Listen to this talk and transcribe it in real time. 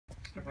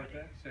stuff like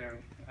that.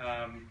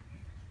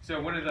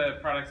 So one of the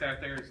products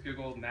out there is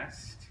Google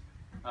Nest.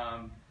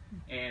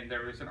 And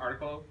there was an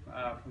article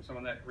from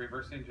someone that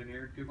reverse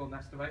engineered Google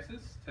Nest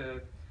devices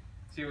to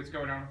see what's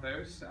going on with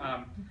those.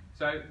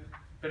 So I'm a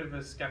bit of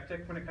a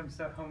skeptic when it comes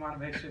to home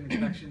automation and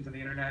connections to the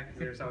internet, because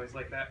there's always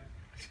like that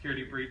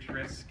security breach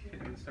risk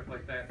and stuff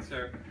like that.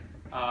 So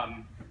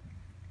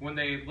when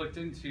they looked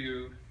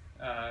into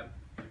it,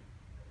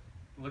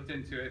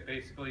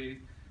 basically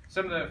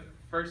some of the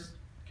first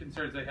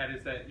concerns they had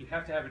is that you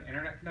have to have an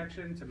internet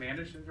connection to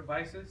manage the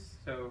devices.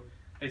 So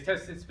they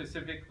tested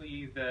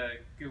specifically the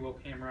Google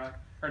camera,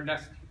 or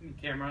Nest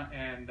camera,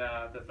 and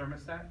the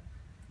thermostat.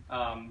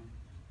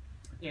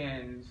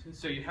 And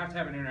so you have to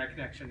have an internet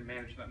connection to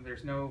manage them.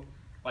 There's no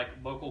like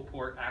local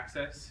port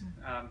access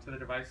to the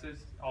devices.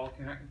 All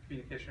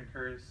communication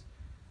occurs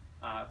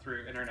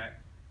through internet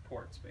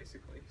ports,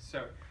 basically.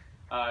 So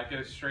it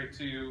goes straight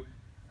to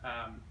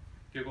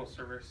Google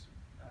servers.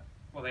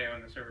 Well, they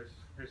own the servers.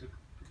 There's a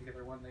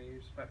particular one they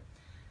use, but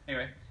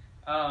anyway.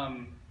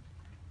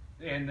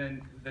 And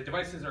then the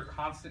devices are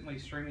constantly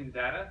streaming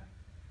data.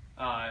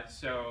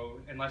 So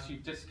unless you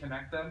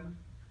disconnect them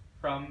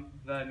from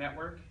the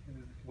network,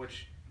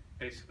 which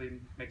basically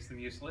makes them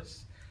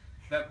useless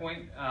at that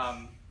point,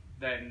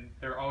 then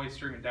they're always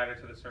streaming data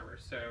to the server.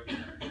 So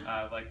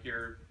like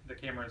the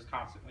camera is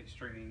constantly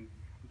streaming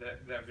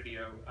that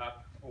video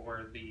up,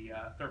 or the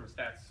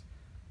thermostat's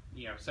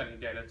sending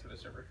data to the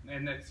server.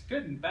 And that's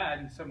good and bad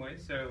in some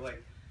ways. So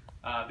like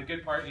the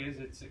good part is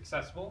it's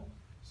accessible.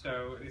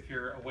 So if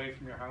you're away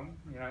from your home,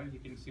 you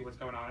can see what's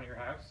going on at your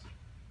house.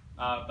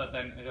 But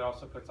then it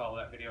also puts all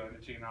that video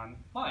imaging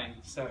online,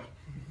 so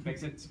it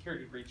makes it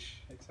security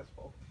breach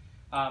accessible.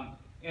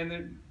 And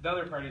then the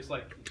other part is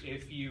like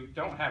if you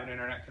don't have an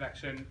internet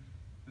connection,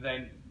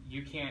 then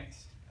you can't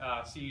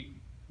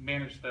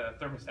manage the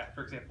thermostat.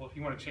 For example, if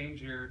you want to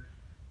change your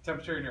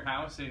temperature in your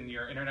house and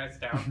your internet's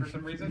down for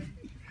some reason,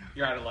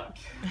 you're out of luck.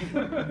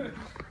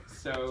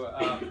 So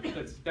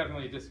that's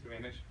definitely a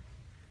disadvantage.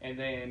 And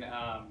then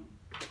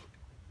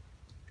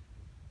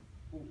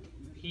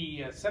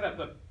he set up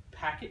a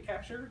packet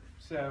capture,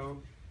 so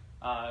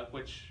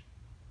which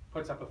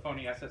puts up a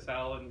phony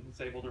SSL and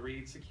is able to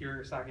read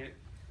secure socket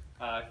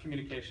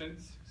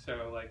communications,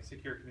 so like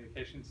secure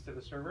communications to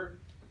the server.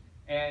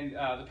 And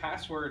the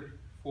password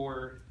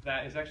for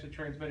that is actually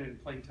transmitted in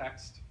plain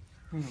text.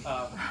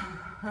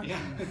 Yeah.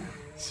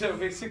 So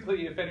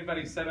basically, if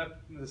anybody set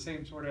up the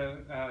same sort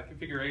of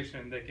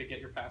configuration, they could get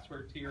your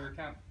password to your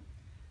account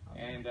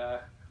and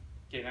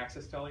gain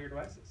access to all your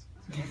devices.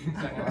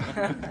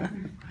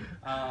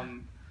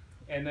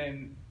 And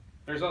then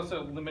there's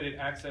also limited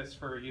access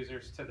for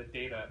users to the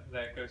data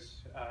that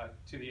goes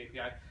to the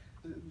API.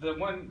 The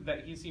one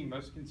that he seemed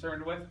most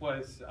concerned with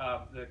was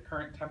the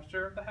current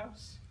temperature of the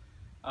house.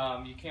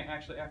 You can't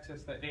actually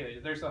access that data.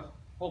 There's a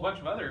whole bunch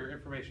of other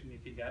information you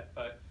can get,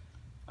 but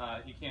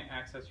you can't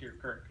access your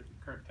current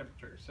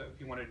temperature. So if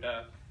you wanted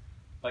to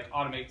like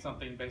automate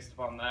something based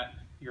upon that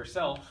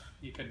yourself,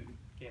 you can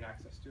gain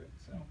access to it.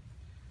 So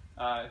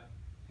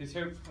his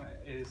hope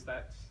is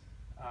that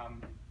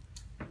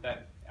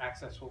that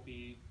access will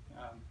be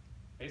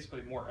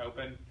basically more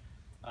open,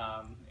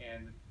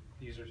 and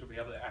users will be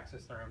able to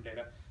access their own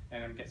data.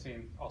 And I'm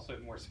guessing also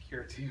more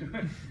secure too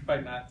by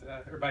not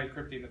by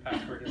encrypting the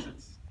password as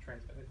it's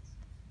transmitted.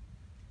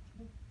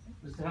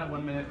 We still have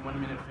 1 minute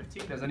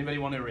 15. Does anybody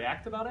want to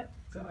react about it?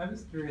 So I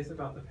was curious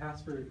about the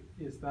password.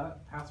 Is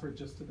that password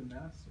just to the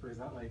Nest, or is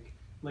that like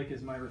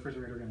is my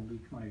refrigerator going to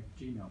leak my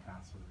Gmail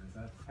password? Is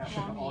that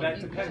password all? That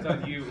depends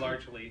on you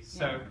largely.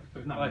 So, yeah,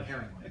 but not like,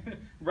 inherently.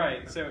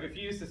 Right. So if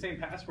you use the same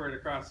password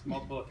across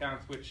multiple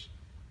accounts, which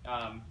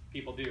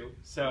people do,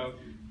 so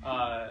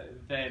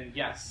then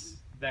yes,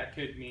 that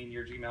could mean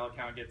your Gmail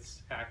account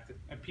gets hacked,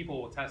 and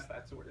people will test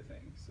that sort of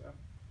thing. So.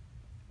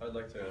 I'd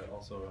like to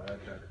also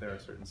add that there are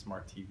certain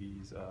smart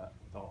TVs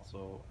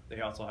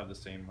they also have the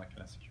same like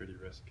kind of security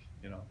risk.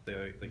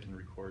 They can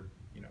record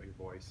your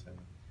voice, and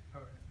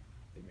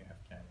they may have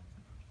cameras.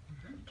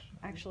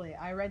 Actually,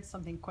 I read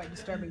something quite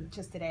disturbing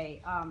just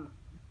today.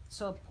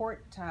 So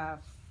port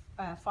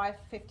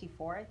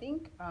 554, I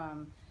think,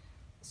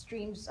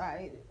 streams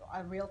a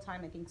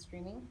real-time, I think,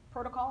 streaming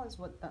protocol is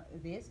what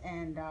it is,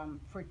 and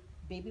for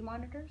baby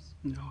monitors.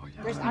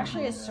 There's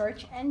actually a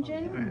search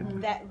engine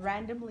that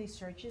randomly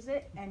searches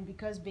it, and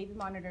because baby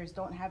monitors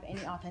don't have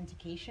any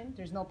authentication,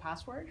 there's no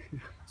password.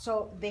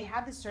 So they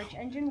have the search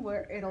engine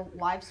where it'll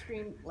live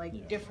stream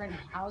like different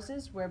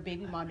houses where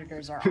baby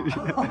monitors are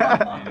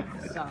on.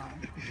 So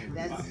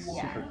that's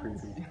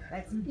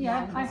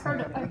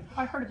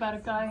I heard about a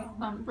guy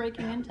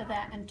breaking into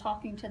that and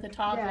talking to the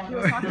toddler. Yeah, he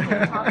was talking to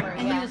the toddler.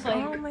 And he was like,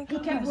 oh my God.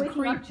 He kept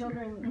waking up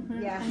children, who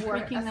were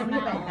freaking asleep them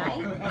at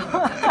night.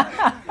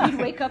 And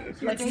he'd wake up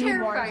like it's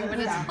terrifying, but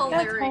it's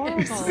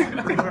hilarious.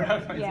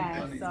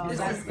 Yeah, so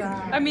that's.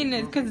 I mean,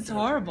 because it's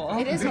horrible.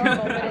 It is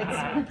horrible, but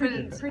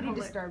it's pretty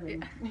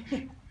disturbing.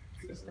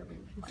 This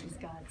is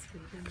God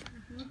speaking.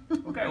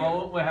 Okay,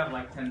 well, we have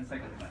like 10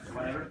 seconds left or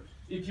whatever.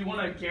 If you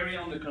want to carry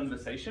on the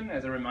conversation,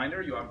 as a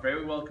reminder, you are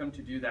very welcome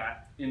to do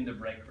that in the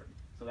break room.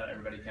 so that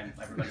everybody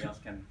else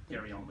can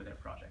carry on with their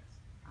projects.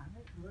 All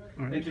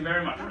right. Thank you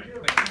very much.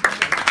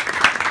 Ray.